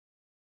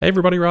Hey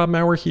everybody, Rob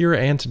Maurer here,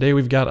 and today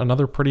we've got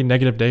another pretty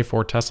negative day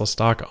for Tesla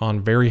stock on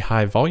very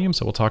high volume,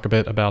 so we'll talk a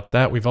bit about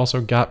that. We've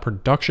also got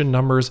production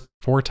numbers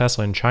for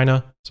Tesla in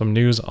China, some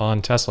news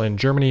on Tesla in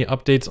Germany,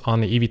 updates on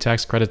the EV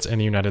tax credits in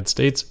the United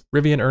States,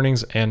 Rivian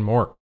earnings, and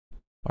more.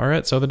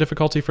 Alright, so the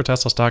difficulty for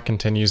Tesla stock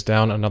continues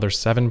down another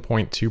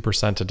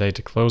 7.2% today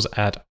to close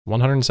at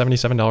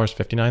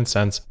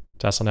 $177.59.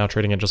 Tesla now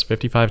trading at just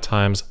 55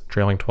 times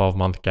trailing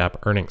 12-month GAAP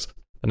earnings.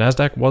 The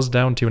Nasdaq was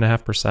down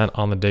 2.5%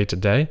 on the day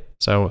today,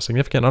 so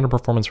significant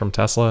underperformance from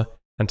Tesla,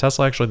 and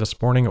Tesla actually this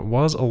morning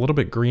was a little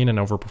bit green and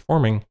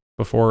overperforming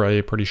before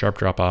a pretty sharp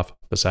drop-off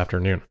this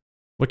afternoon.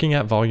 Looking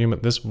at volume,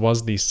 this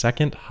was the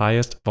second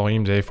highest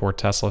volume day for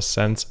Tesla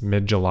since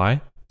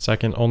mid-July,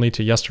 second only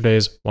to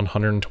yesterday's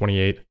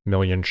 128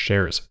 million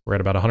shares. We're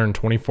at about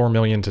 124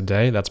 million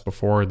today, that's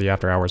before the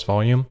after-hours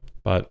volume,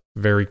 but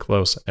very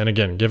close. And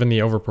again, given the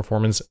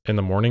overperformance in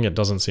the morning, it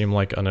doesn't seem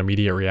like an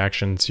immediate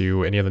reaction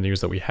to any of the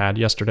news that we had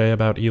yesterday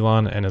about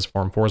Elon and his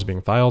Form 4s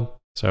being filed.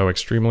 So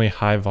extremely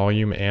high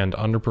volume and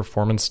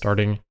underperformance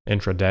starting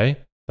intraday.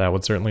 That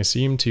would certainly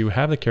seem to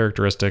have the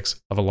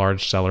characteristics of a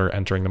large seller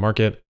entering the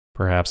market,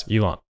 perhaps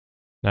Elon.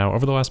 Now,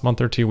 over the last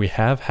month or two, we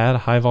have had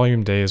high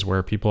volume days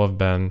where people have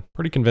been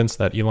pretty convinced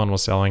that Elon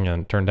was selling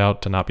and turned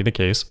out to not be the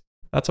case.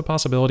 That's a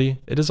possibility.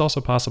 It is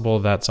also possible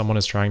that someone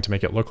is trying to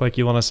make it look like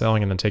Elon is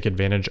selling and then take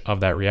advantage of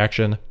that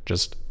reaction,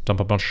 just dump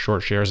a bunch of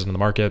short shares into the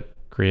market,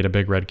 create a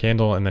big red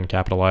candle, and then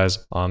capitalize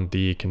on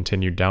the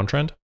continued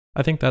downtrend.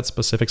 I think that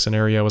specific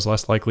scenario is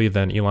less likely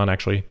than Elon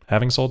actually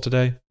having sold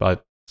today,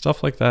 but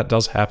stuff like that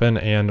does happen,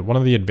 and one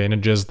of the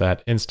advantages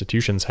that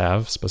institutions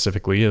have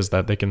specifically is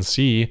that they can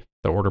see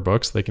the order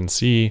books, they can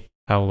see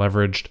how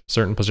leveraged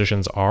certain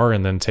positions are,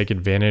 and then take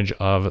advantage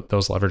of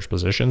those leveraged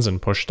positions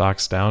and push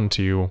stocks down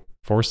to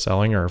force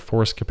selling or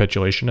force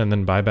capitulation and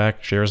then buy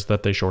back shares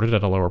that they shorted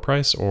at a lower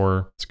price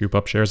or scoop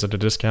up shares at a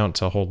discount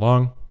to hold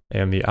long.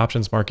 And the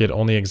options market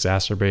only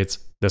exacerbates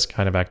this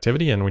kind of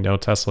activity. And we know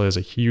Tesla is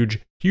a huge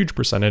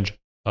percentage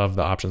of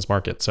the options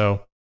market.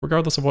 So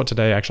regardless of what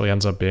today actually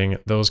ends up being,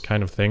 those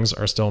kind of things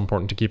are still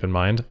important to keep in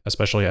mind,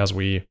 especially as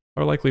we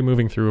are likely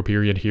moving through a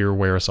period here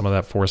where some of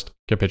that forced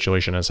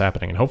capitulation is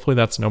happening. And hopefully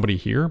that's nobody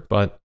here,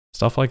 but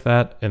stuff like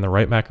that in the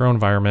right macro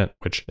environment,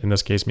 which in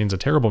this case means a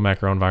terrible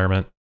macro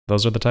environment,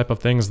 those are the type of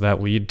things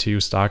that lead to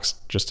stocks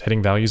just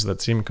hitting values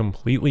that seem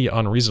completely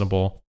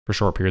unreasonable for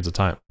short periods of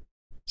time.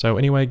 So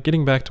anyway,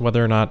 getting back to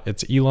whether or not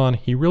it's Elon,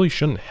 he really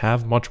shouldn't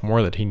have much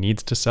more that he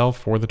needs to sell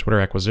for the Twitter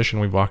acquisition.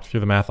 We've walked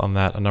through the math on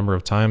that a number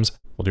of times.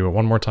 We'll do it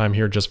one more time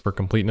here just for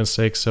completeness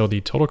sake. So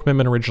the total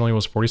commitment originally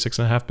was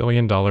 $46.5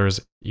 billion.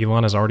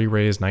 Elon has already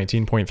raised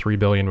 $19.3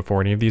 billion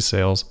before any of these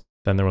sales.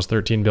 Then there was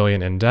 $13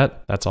 billion in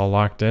debt. That's all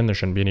locked in. There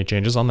shouldn't be any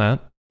changes on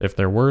that. If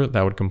there were,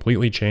 that would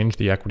completely change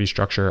the equity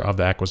structure of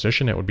the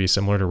acquisition. It would be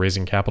similar to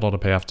raising capital to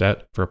pay off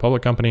debt for a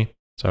public company.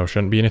 So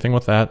shouldn't be anything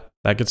with that.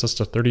 That gets us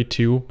to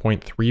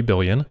 $32.3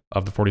 billion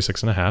of the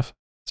 $46.5.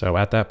 So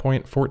at that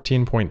point,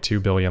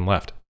 $14.2 billion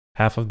left.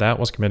 Half of that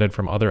was committed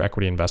from other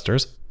equity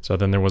investors. So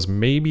then there was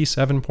maybe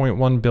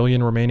 $7.1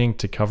 billion remaining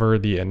to cover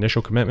the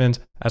initial commitment.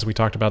 As we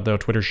talked about though,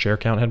 Twitter's share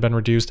count had been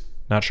reduced.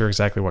 Not sure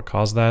exactly what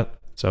caused that.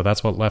 So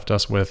that's what left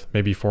us with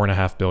maybe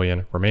 $4.5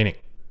 billion remaining.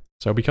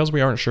 So because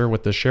we aren't sure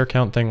with the share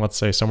count thing, let's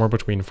say somewhere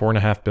between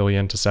 $4.5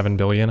 billion to $7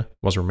 billion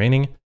was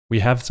remaining, we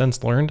have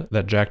since learned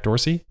that Jack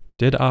Dorsey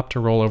did opt to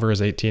roll over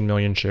his 18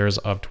 million shares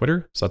of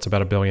Twitter, so that's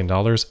about $1 billion.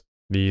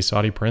 The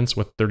Saudi prince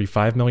with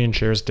 35 million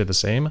shares did the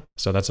same,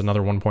 so that's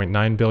another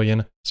 1.9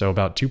 billion, so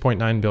about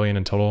 2.9 billion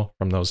in total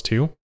from those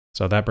two.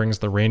 So that brings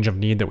the range of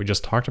need that we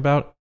just talked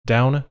about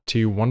down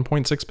to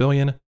 1.6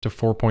 billion to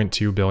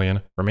 4.2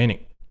 billion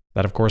remaining.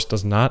 That of course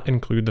does not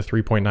include the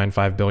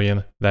 3.95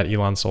 billion that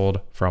Elon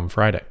sold from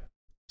Friday.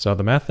 So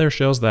the math there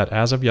shows that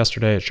as of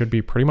yesterday, it should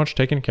be pretty much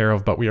taken care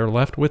of, but we are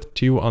left with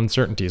two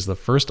uncertainties. The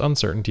first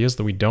uncertainty is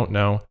that we don't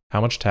know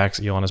how much tax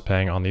Elon is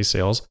paying on these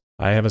sales.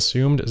 I have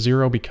assumed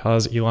zero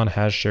because Elon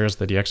has shares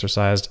that he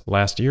exercised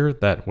last year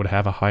that would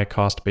have a high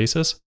cost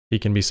basis. He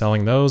can be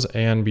selling those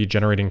and be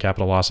generating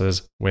capital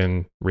losses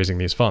when raising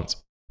these funds.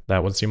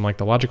 That would seem like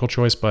the logical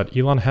choice, but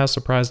Elon has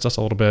surprised us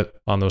a little bit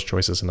on those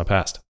choices in the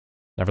past.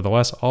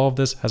 Nevertheless, all of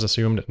this has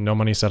assumed no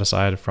money set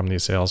aside from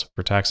these sales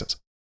for taxes.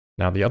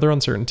 Now, the other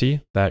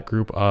uncertainty, that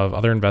group of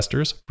other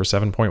investors for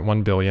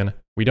 $7.1 billion,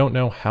 we don't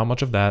know how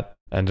much of that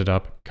ended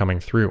up coming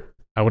through.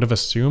 I would have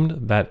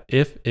assumed that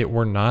if it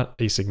were not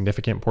a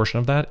significant portion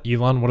of that,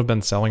 Elon would have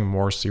been selling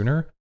more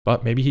sooner,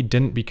 but maybe he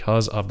didn't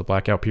because of the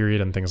blackout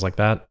period and things like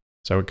that.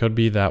 So it could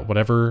be that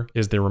whatever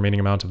is the remaining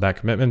amount of that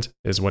commitment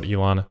is what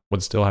Elon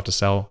would still have to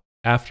sell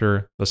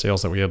after the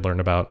sales that we had learned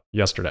about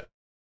yesterday.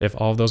 If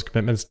all of those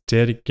commitments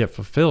did get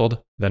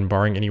fulfilled, then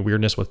barring any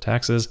weirdness with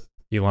taxes,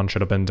 Elon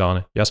should have been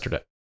done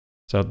yesterday.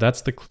 So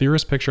that's the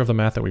clearest picture of the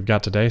math that we've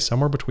got today,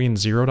 somewhere between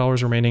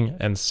 $0 remaining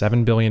and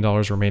 $7 billion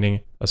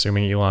remaining,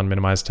 assuming Elon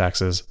minimized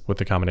taxes with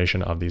the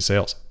combination of these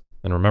sales.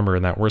 And remember,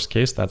 in that worst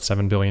case, that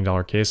 $7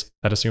 billion case,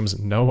 that assumes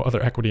no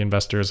other equity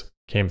investors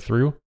came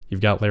through.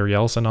 You've got Larry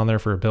Ellison on there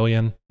for $1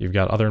 billion. You've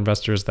got other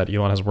investors that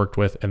Elon has worked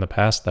with in the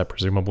past that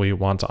presumably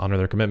want to honor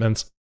their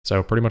commitments.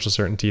 So pretty much a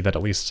certainty that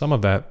at least some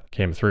of that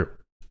came through.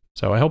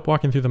 So I hope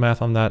walking through the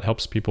math on that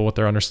helps people with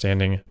their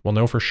understanding. We'll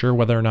know for sure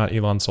whether or not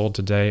Elon sold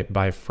today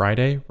by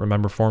Friday.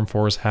 Remember, Form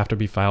 4s have to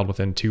be filed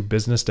within 2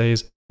 business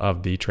days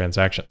of the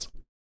transactions.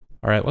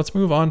 All right, let's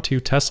move on to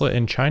Tesla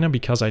in China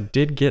because I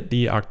did get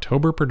the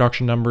October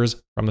production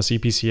numbers from the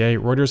CPCA.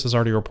 Reuters has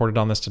already reported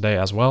on this today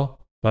as well.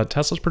 But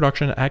Tesla's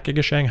production at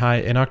Giga Shanghai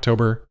in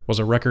October was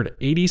a record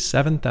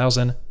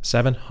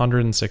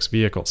 87,706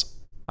 vehicles.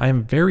 I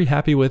am very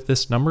happy with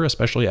this number,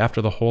 especially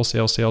after the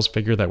wholesale sales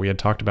figure that we had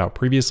talked about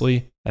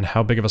previously and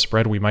how big of a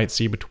spread we might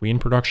see between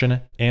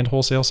production and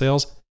wholesale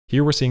sales.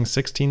 Here we're seeing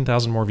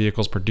 16,000 more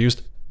vehicles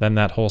produced than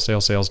that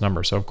wholesale sales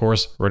number. So of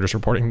course, Reuters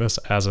reporting this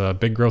as a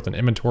big growth in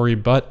inventory,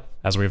 but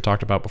as we have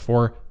talked about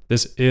before,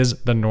 this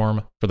is the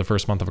norm for the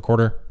first month of a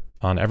quarter.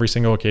 On every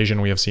single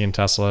occasion, we have seen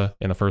Tesla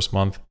in the first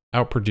month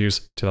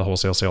outproduce to the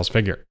wholesale sales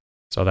figure.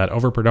 So that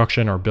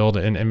overproduction or build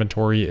in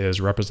inventory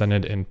is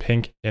represented in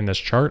pink in this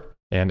chart.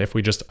 And if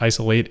we just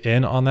isolate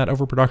in on that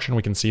overproduction,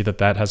 we can see that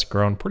that has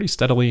grown pretty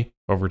steadily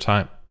over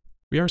time.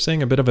 We are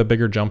seeing a bit of a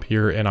bigger jump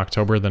here in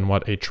October than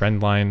what a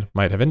trend line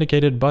might have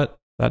indicated, but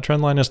that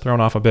trend line is thrown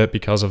off a bit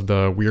because of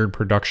the weird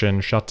production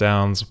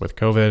shutdowns with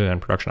COVID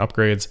and production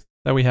upgrades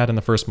that we had in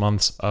the first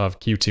months of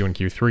Q2 and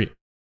Q3.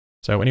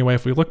 So anyway,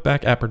 if we look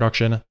back at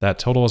production, that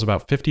total is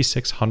about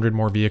 5,600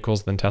 more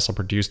vehicles than Tesla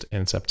produced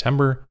in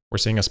September. We're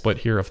seeing a split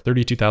here of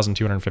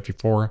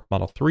 32,254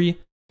 Model 3,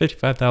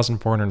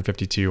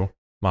 55,452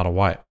 Model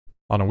Y.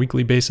 On a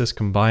weekly basis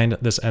combined,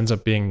 this ends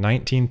up being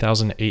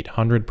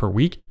 19,800 per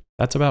week.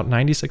 That's about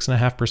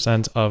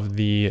 96.5% of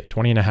the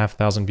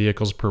 20,500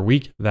 vehicles per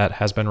week that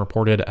has been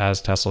reported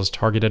as Tesla's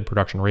targeted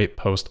production rate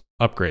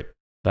post-upgrade.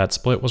 That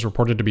split was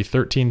reported to be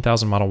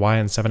 13,000 Model Y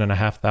and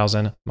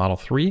 7,500 Model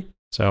 3.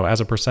 So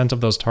as a percent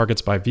of those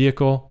targets by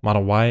vehicle,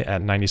 Model Y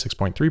at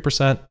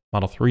 96.3%,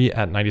 Model 3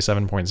 at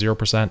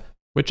 97.0%,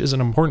 which is an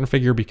important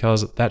figure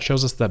because that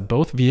shows us that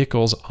both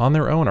vehicles on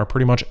their own are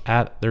pretty much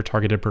at their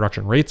targeted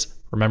production rates.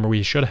 Remember,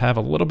 we should have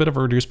a little bit of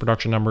a reduced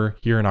production number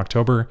here in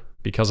October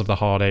because of the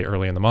holiday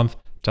early in the month.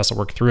 Tesla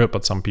worked through it,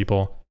 but some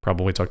people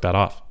probably took that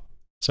off.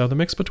 So the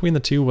mix between the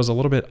two was a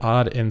little bit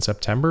odd in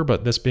September,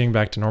 but this being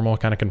back to normal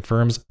kind of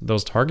confirms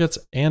those targets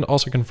and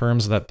also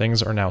confirms that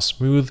things are now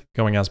smooth,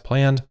 going as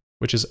planned,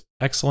 which is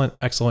excellent,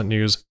 excellent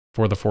news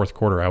for the fourth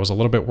quarter. I was a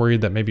little bit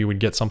worried that maybe we'd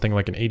get something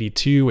like an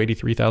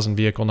 83,000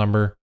 vehicle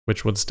number,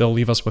 which would still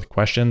leave us with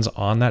questions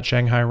on that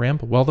Shanghai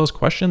ramp. Well, those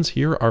questions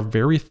here are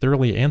very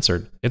thoroughly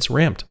answered. It's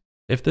ramped.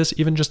 If this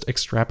even just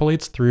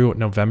extrapolates through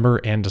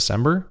November and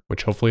December,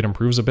 which hopefully it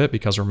improves a bit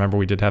because remember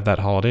we did have that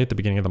holiday at the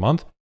beginning of the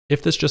month.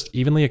 If this just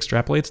evenly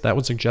extrapolates, that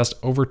would suggest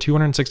over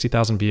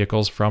 260,000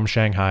 vehicles from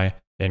Shanghai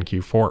in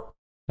Q4.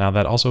 Now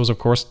that also is of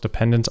course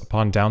dependent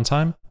upon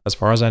downtime. As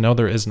far as I know,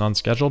 there is none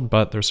scheduled,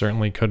 but there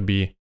certainly could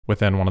be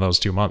within one of those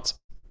 2 months.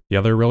 The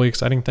other really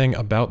exciting thing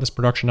about this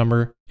production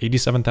number,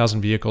 87,000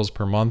 vehicles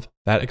per month,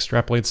 that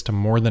extrapolates to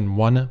more than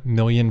 1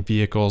 million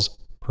vehicles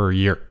per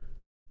year.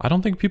 I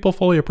don't think people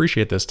fully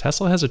appreciate this.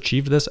 Tesla has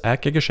achieved this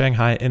at Giga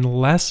Shanghai in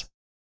less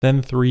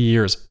than 3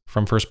 years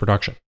from first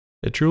production.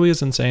 It truly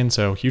is insane,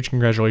 so huge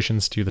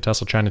congratulations to the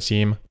Tesla China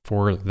team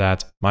for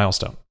that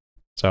milestone.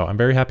 So I'm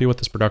very happy with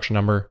this production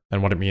number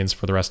and what it means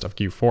for the rest of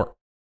Q4.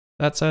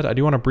 That said, I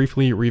do want to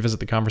briefly revisit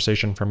the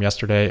conversation from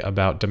yesterday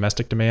about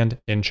domestic demand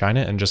in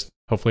China and just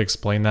hopefully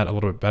explain that a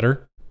little bit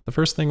better. The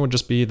first thing would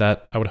just be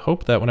that I would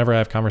hope that whenever I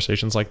have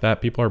conversations like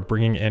that, people are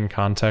bringing in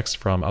context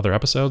from other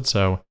episodes.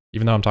 So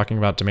even though I'm talking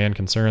about demand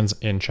concerns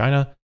in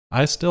China,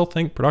 I still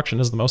think production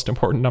is the most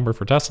important number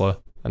for Tesla.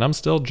 And I'm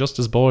still just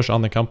as bullish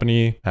on the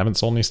company. I haven't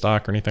sold any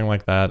stock or anything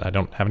like that. I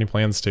don't have any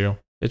plans to.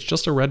 It's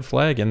just a red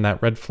flag, and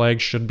that red flag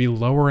should be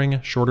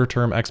lowering shorter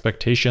term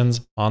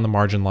expectations on the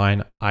margin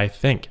line, I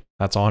think.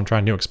 That's all I'm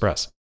trying to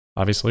express.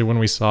 Obviously, when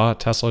we saw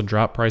Tesla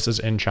drop prices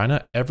in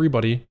China,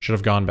 everybody should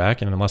have gone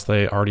back, and unless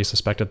they already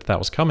suspected that that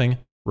was coming,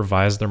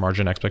 revise their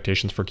margin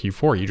expectations for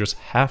Q4. You just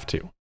have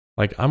to.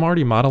 Like, I'm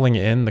already modeling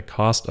in the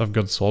cost of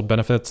goods sold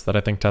benefits that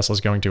I think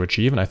Tesla's going to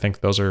achieve, and I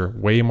think those are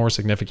way more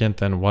significant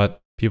than what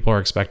people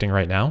are expecting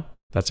right now.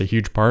 That's a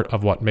huge part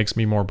of what makes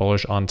me more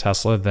bullish on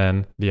Tesla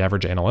than the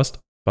average analyst.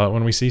 But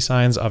when we see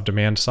signs of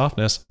demand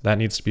softness, that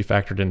needs to be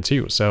factored in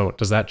too. So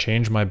does that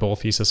change my bull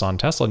thesis on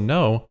Tesla?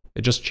 No,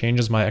 it just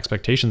changes my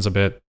expectations a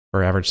bit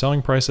for average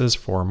selling prices,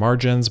 for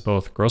margins,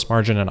 both gross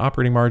margin and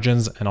operating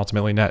margins, and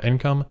ultimately net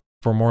income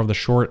for more of the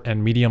short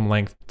and medium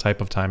length type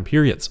of time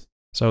periods.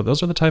 So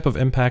those are the type of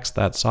impacts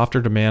that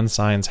softer demand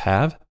signs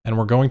have, and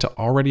we're going to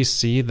already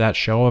see that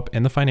show up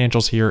in the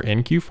financials here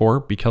in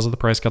Q4 because of the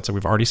price cuts that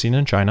we've already seen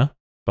in China.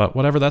 But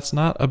whatever, that's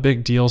not a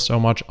big deal so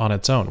much on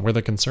its own. Where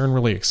the concern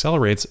really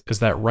accelerates is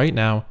that right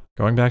now,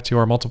 going back to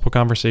our multiple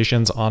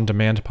conversations on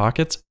demand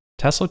pockets,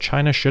 Tesla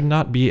China should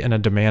not be in a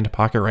demand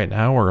pocket right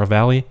now or a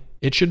valley.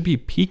 It should be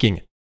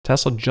peaking.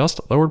 Tesla just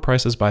lowered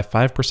prices by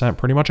 5%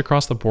 pretty much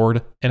across the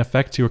board in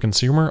effect to a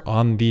consumer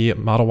on the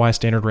Model Y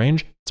standard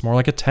range. It's more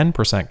like a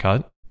 10%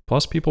 cut.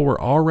 Plus people were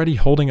already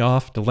holding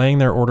off, delaying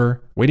their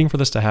order, waiting for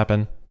this to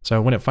happen.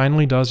 So when it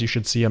finally does, you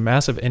should see a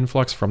massive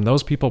influx from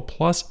those people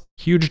plus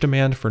huge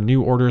demand for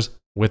new orders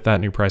with that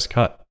new price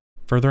cut.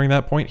 Furthering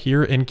that point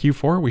here in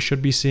Q4, we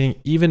should be seeing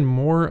even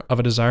more of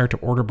a desire to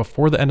order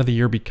before the end of the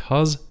year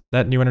because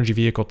that new energy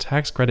vehicle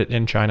tax credit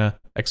in China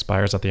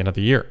expires at the end of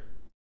the year.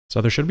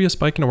 So there should be a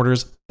spike in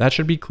orders. That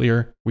should be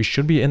clear. We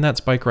should be in that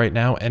spike right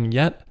now. And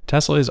yet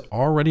Tesla is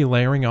already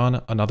layering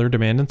on another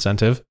demand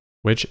incentive,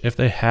 which if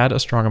they had a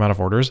strong amount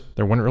of orders,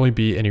 there wouldn't really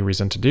be any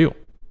reason to do.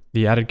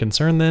 The added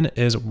concern then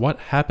is what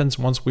happens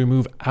once we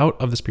move out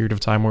of this period of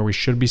time where we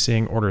should be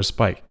seeing orders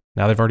spike.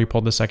 Now they've already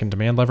pulled the second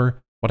demand lever.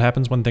 What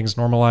happens when things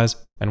normalize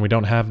and we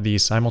don't have the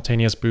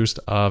simultaneous boost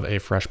of a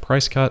fresh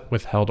price cut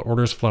with held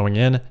orders flowing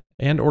in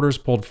and orders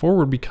pulled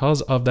forward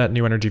because of that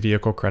new energy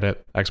vehicle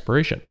credit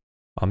expiration?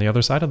 On the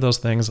other side of those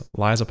things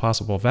lies a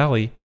possible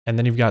valley, and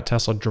then you've got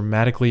Tesla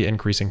dramatically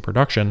increasing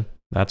production.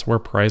 That's where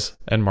price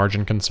and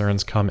margin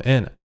concerns come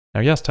in.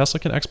 Now, yes, Tesla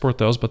can export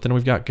those, but then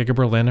we've got Giga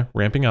Berlin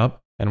ramping up,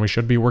 and we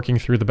should be working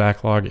through the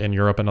backlog in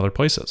Europe and other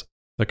places.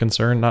 The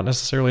concern, not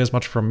necessarily as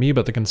much from me,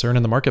 but the concern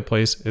in the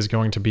marketplace is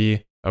going to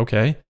be,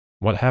 okay,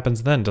 what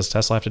happens then? Does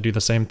Tesla have to do the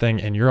same thing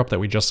in Europe that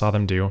we just saw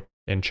them do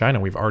in China?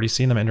 We've already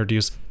seen them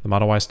introduce the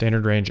Model Y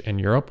standard range in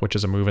Europe, which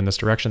is a move in this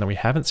direction that we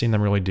haven't seen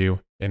them really do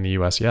in the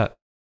US yet.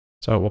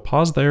 So we'll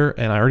pause there,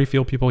 and I already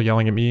feel people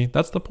yelling at me,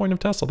 that's the point of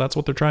Tesla, that's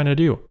what they're trying to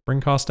do, bring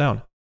costs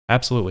down.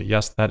 Absolutely,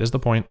 yes, that is the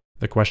point.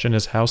 The question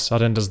is how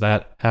sudden does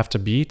that have to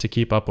be to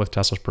keep up with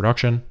Tesla's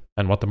production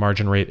and what the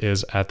margin rate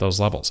is at those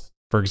levels.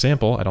 For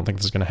example, I don't think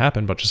this is going to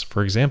happen, but just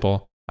for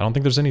example, I don't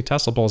think there's any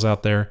Tesla bulls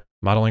out there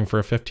modeling for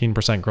a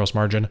 15% gross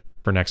margin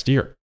for next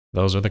year.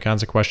 Those are the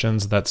kinds of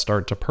questions that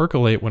start to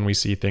percolate when we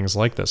see things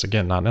like this.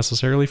 Again, not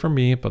necessarily from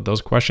me, but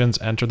those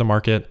questions enter the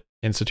market.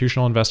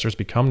 Institutional investors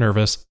become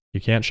nervous.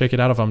 You can't shake it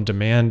out of them.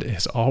 Demand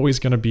is always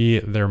going to be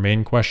their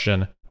main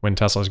question when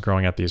Tesla is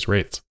growing at these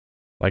rates.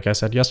 Like I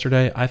said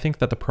yesterday, I think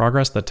that the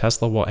progress that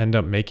Tesla will end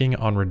up making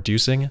on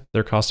reducing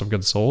their cost of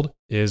goods sold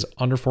is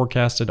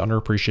underforecasted,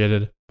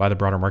 underappreciated by the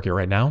broader market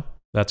right now.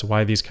 That's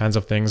why these kinds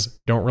of things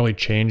don't really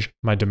change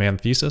my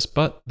demand thesis,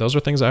 but those are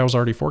things I was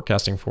already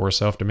forecasting for.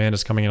 So if demand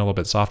is coming in a little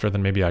bit softer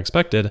than maybe I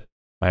expected,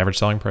 my average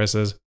selling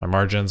prices, my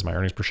margins, my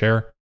earnings per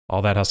share,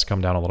 all that has to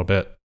come down a little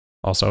bit.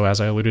 Also, as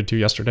I alluded to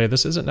yesterday,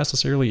 this isn't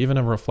necessarily even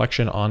a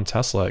reflection on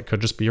Tesla. It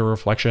could just be a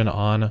reflection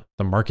on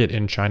the market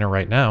in China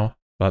right now.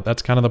 But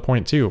that's kind of the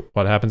point too.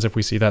 What happens if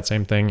we see that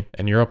same thing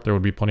in Europe? There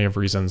would be plenty of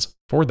reasons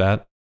for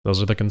that.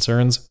 Those are the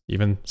concerns,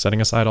 even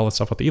setting aside all the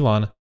stuff with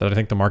Elon, that I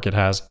think the market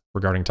has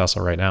regarding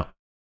Tesla right now.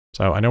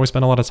 So I know we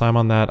spent a lot of time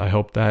on that. I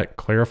hope that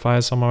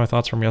clarifies some of my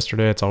thoughts from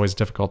yesterday. It's always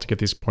difficult to get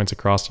these points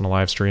across on a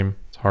live stream.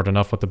 It's hard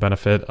enough with the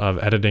benefit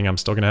of editing. I'm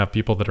still going to have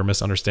people that are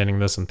misunderstanding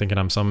this and thinking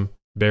I'm some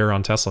bear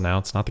on Tesla now.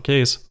 It's not the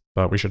case,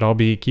 but we should all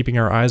be keeping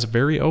our eyes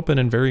very open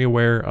and very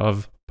aware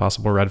of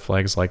possible red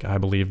flags like I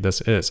believe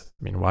this is.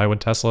 I mean, why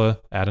would Tesla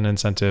add an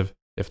incentive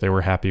if they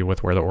were happy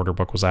with where the order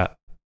book was at?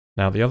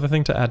 Now, the other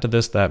thing to add to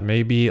this that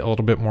may be a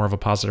little bit more of a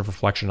positive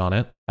reflection on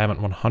it, I haven't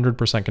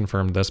 100%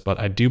 confirmed this, but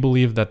I do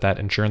believe that that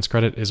insurance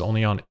credit is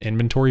only on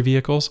inventory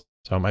vehicles.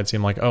 So it might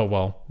seem like, oh,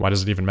 well, why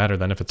does it even matter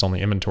then if it's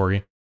only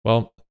inventory?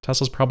 Well,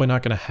 Tesla's probably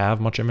not going to have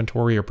much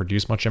inventory or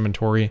produce much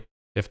inventory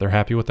if they're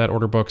happy with that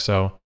order book.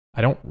 So I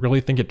don't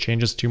really think it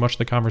changes too much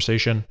the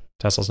conversation.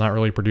 Tesla's not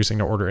really producing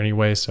to order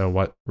anyway, so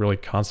what really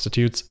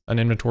constitutes an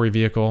inventory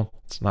vehicle?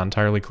 It's not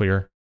entirely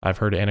clear. I've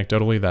heard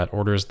anecdotally that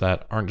orders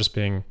that aren't just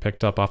being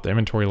picked up off the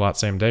inventory lot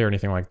same day or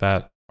anything like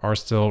that are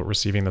still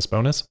receiving this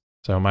bonus.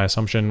 So my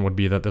assumption would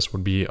be that this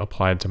would be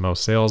applied to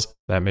most sales.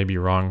 That may be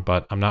wrong,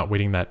 but I'm not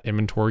weighting that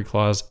inventory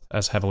clause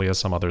as heavily as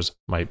some others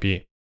might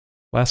be.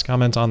 Last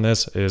comment on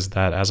this is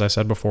that, as I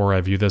said before,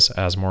 I view this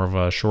as more of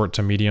a short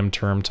to medium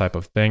term type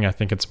of thing. I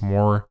think it's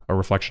more a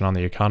reflection on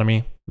the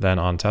economy than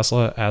on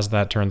Tesla. As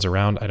that turns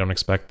around, I don't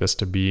expect this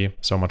to be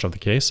so much of the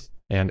case.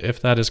 And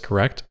if that is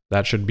correct,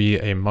 that should be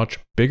a much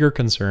bigger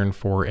concern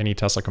for any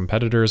Tesla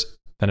competitors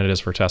than it is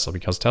for Tesla,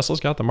 because Tesla's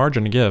got the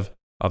margin to give,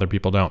 other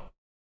people don't.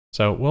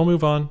 So we'll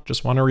move on.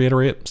 Just want to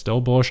reiterate, still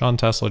bullish on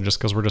Tesla. Just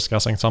because we're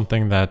discussing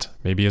something that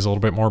maybe is a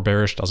little bit more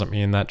bearish doesn't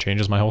mean that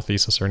changes my whole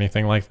thesis or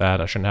anything like that.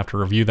 I shouldn't have to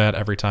review that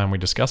every time we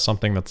discuss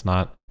something that's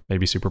not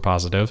maybe super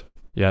positive.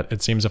 Yet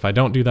it seems if I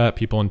don't do that,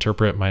 people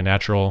interpret my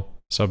natural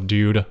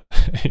subdued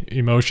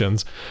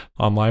emotions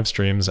on live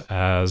streams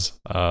as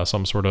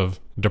some sort of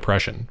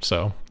depression.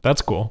 So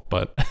that's cool,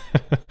 but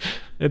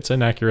it's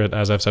inaccurate.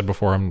 As I've said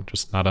before, I'm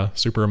just not a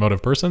super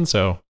emotive person.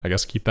 So I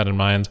guess keep that in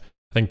mind.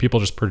 I think people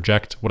just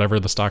project whatever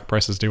the stock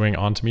price is doing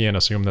onto me and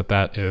assume that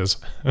that is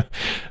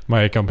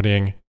my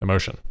accompanying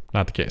emotion.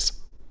 Not the case.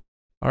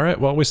 All right,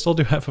 well, we still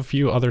do have a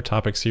few other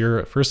topics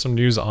here. First, some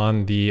news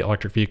on the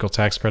electric vehicle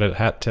tax credit.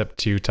 Hat tip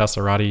to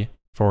Teslarati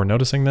for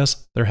noticing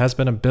this. There has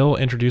been a bill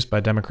introduced by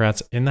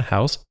Democrats in the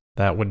House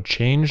that would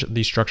change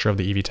the structure of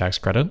the EV tax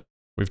credit.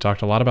 We've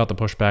talked a lot about the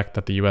pushback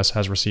that the US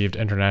has received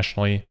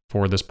internationally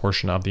for this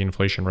portion of the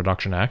Inflation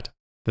Reduction Act.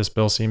 This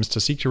bill seems to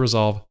seek to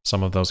resolve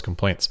some of those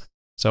complaints.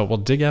 So we'll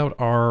dig out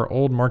our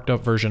old marked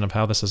up version of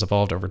how this has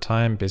evolved over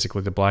time.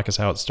 Basically, the black is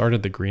how it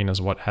started. The green is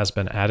what has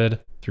been added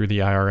through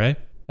the IRA.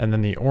 And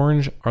then the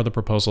orange are the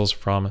proposals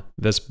from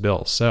this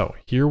bill. So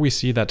here we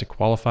see that to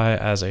qualify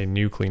as a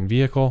new clean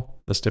vehicle,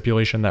 the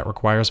stipulation that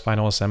requires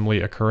final assembly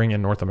occurring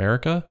in North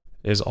America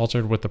is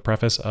altered with the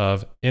preface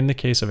of, in the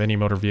case of any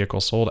motor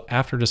vehicle sold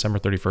after December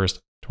 31st,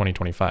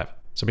 2025.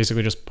 So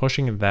basically just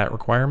pushing that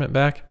requirement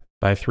back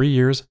by 3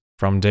 years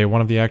from day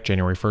one of the act,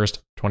 January 1st,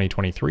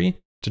 2023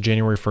 to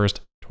January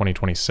 1st,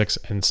 2026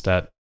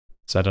 instead.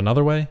 Said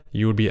another way,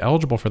 you would be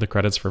eligible for the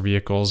credits for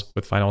vehicles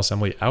with final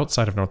assembly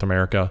outside of North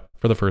America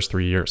for the first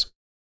 3 years.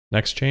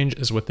 Next change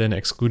is within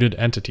excluded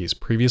entities.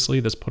 Previously,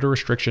 this put a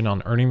restriction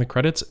on earning the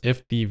credits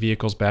if the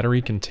vehicle's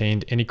battery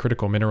contained any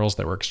critical minerals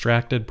that were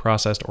extracted,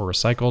 processed, or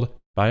recycled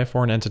by a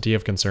foreign entity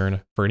of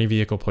concern for any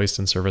vehicle placed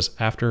in service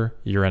after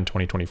year-end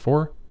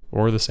 2024,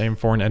 or the same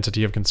foreign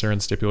entity of concern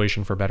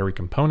stipulation for battery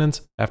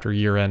components after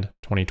year-end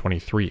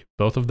 2023.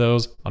 Both of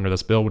those, under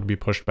this bill, would be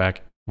pushed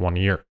back 1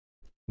 year.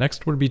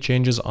 Next would be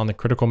changes on the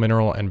critical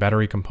mineral and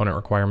battery component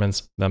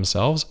requirements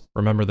themselves.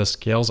 Remember, this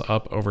scales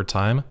up over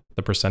time,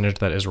 the percentage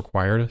that is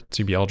required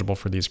to be eligible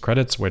for these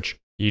credits, which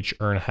each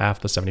earn half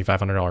the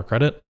 $7,500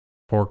 credit.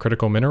 For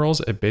critical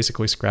minerals, it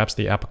basically scraps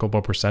the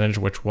applicable percentage,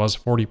 which was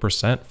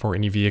 40% for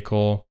any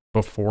vehicle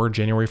before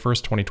January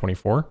 1st,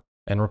 2024,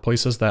 and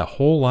replaces that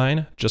whole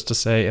line just to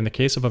say, in the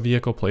case of a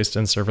vehicle placed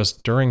in service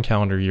during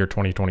calendar year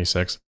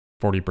 2026,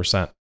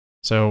 40%.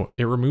 So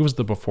it removes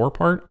the before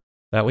part.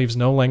 That leaves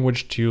no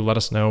language to let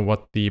us know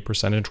what the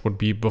percentage would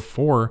be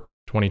before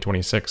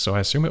 2026. So I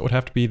assume it would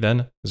have to be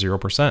then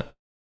 0%.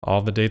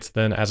 All the dates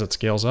then, as it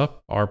scales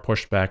up, are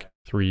pushed back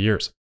 3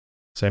 years.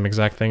 Same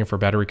exact thing for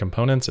battery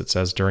components. It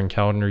says during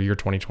calendar year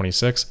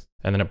 2026,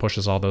 and then it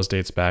pushes all those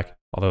dates back,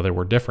 although they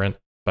were different,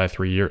 by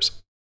 3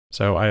 years.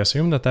 So I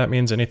assume that that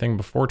means anything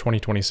before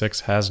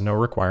 2026 has no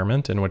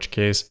requirement, in which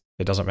case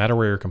it doesn't matter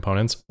where your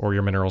components or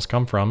your minerals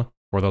come from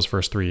for those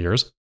first 3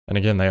 years. And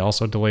again, they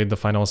also delayed the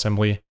final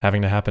assembly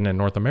having to happen in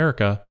North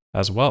America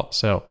as well.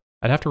 So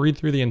I'd have to read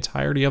through the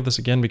entirety of this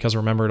again because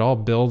remember, it all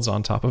builds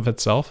on top of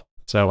itself.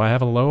 So I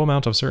have a low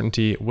amount of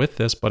certainty with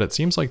this, but it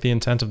seems like the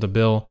intent of the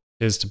bill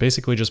is to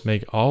basically just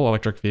make all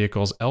electric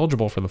vehicles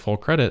eligible for the full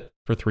credit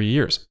for 3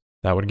 years.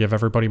 That would give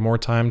everybody more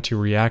time to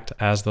react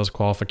as those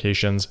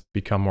qualifications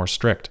become more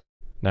strict.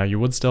 Now, you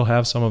would still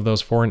have some of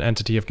those foreign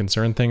entity of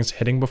concern things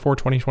hitting before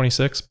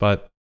 2026,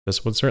 but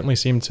this would certainly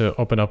seem to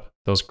open up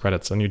those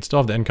credits, and you'd still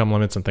have the income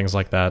limits and things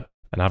like that.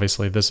 And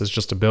obviously, this is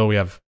just a bill. We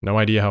have no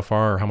idea how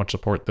far or how much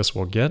support this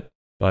will get,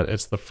 but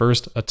it's the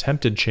first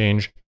attempted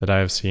change that I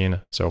have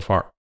seen so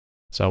far.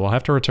 So we'll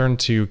have to return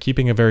to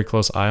keeping a very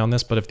close eye on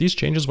this, but if these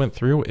changes went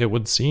through, it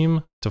would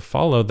seem to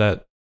follow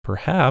that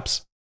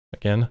perhaps,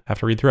 again, have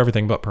to read through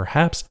everything, but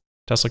perhaps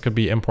Tesla could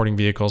be importing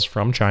vehicles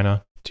from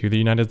China to the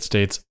United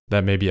States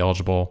that may be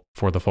eligible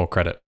for the full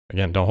credit.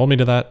 Again, don't hold me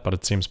to that, but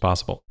it seems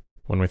possible.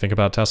 When we think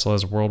about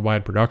Tesla's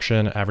worldwide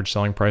production, average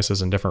selling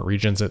prices in different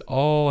regions, it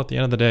all at the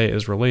end of the day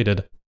is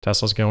related.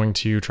 Tesla's going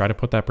to try to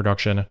put that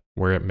production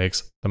where it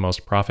makes the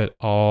most profit,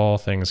 all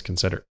things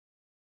considered.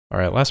 All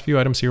right, last few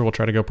items here. We'll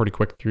try to go pretty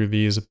quick through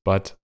these,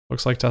 but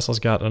looks like Tesla's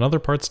got another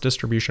parts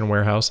distribution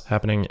warehouse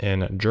happening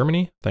in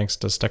Germany. Thanks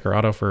to Stecker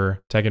Auto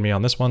for tagging me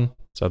on this one.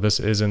 So this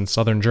is in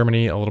southern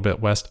Germany, a little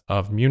bit west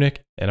of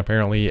Munich, and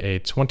apparently a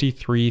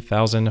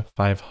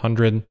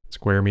 23,500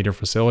 square meter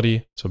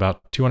facility, so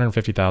about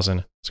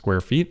 250,000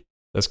 square feet.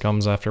 This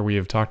comes after we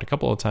have talked a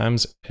couple of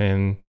times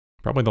in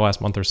probably the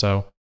last month or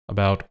so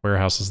about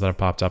warehouses that have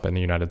popped up in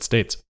the United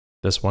States.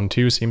 This one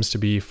too seems to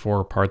be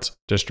for parts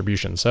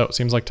distribution. So it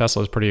seems like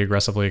Tesla is pretty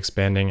aggressively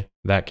expanding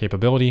that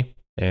capability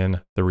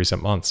in the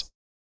recent months.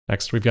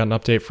 Next, we've got an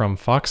update from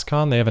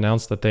Foxconn. They have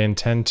announced that they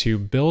intend to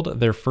build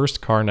their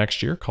first car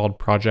next year called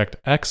Project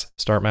X,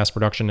 start mass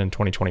production in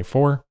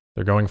 2024.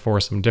 They're going for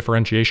some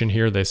differentiation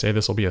here. They say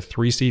this will be a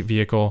 3-seat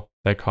vehicle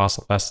that costs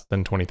less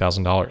than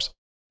 $20,000.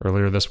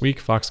 Earlier this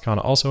week,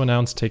 Foxconn also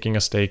announced taking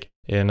a stake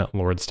in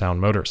Lordstown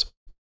Motors.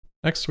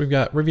 Next, we've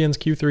got Rivian's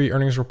Q3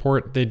 earnings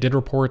report. They did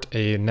report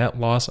a net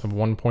loss of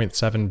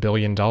 $1.7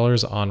 billion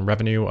on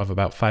revenue of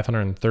about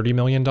 $530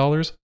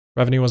 million.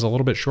 Revenue was a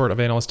little bit short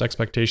of analyst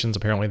expectations.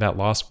 Apparently that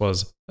loss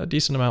was a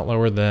decent amount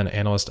lower than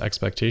analyst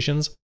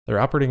expectations. Their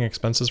operating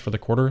expenses for the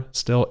quarter,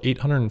 still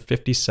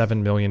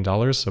 $857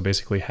 million, so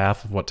basically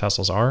half of what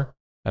Tesla's are.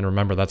 And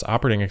remember, that's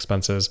operating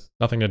expenses,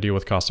 nothing to do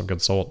with cost of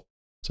goods sold.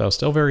 So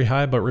still very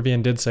high, but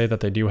Rivian did say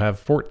that they do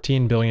have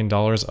 $14 billion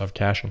of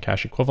cash and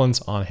cash equivalents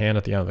on hand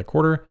at the end of the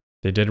quarter.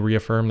 They did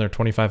reaffirm their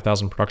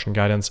 25,000 production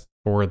guidance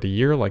for the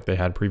year like they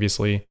had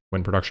previously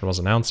when production was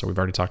announced, so we've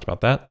already talked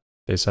about that.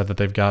 They said that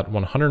they've got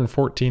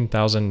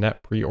 114,000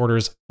 net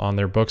pre-orders on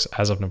their books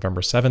as of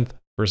November 7th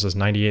versus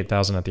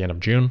 98,000 at the end of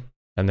June.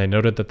 And they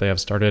noted that they have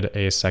started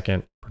a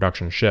second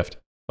production shift.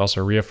 They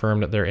also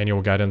reaffirmed their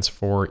annual guidance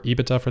for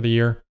EBITDA for the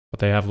year, but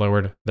they have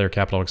lowered their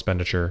capital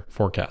expenditure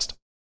forecast.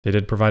 They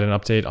did provide an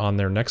update on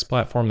their next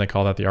platform. They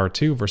call that the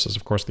R2 versus,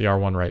 of course, the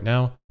R1 right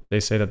now. They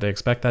say that they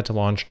expect that to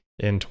launch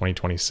in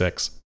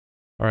 2026.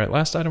 All right,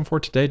 last item for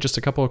today, just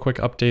a couple of quick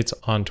updates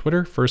on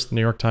Twitter. First, the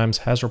New York Times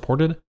has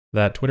reported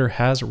that Twitter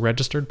has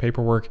registered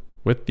paperwork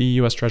with the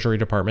US Treasury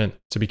Department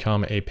to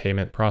become a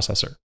payment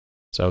processor.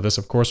 So this,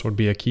 of course, would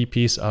be a key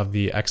piece of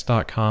the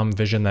X.com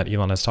vision that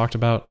Elon has talked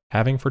about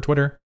having for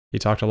Twitter. He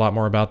talked a lot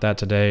more about that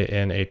today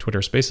in a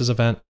Twitter Spaces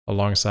event,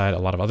 alongside a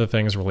lot of other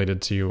things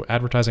related to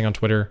advertising on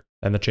Twitter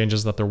and the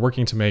changes that they're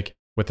working to make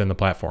within the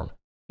platform.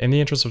 In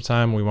the interest of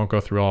time, we won't go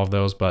through all of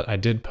those, but I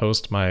did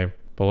post my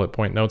bullet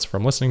point notes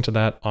from listening to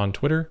that on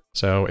Twitter.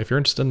 So if you're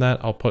interested in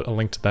that, I'll put a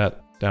link to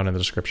that down in the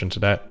description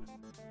today.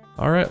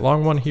 All right,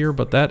 long one here,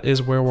 but that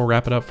is where we'll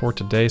wrap it up for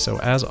today. So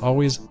as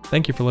always,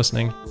 thank you for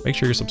listening. Make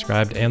sure you're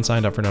subscribed and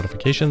signed up for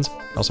notifications.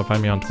 Also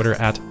find me on Twitter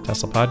at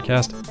Tesla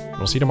Podcast. And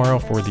we'll see you tomorrow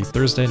for the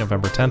Thursday,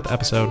 November 10th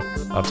episode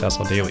of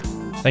Tesla Daily.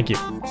 Thank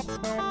you.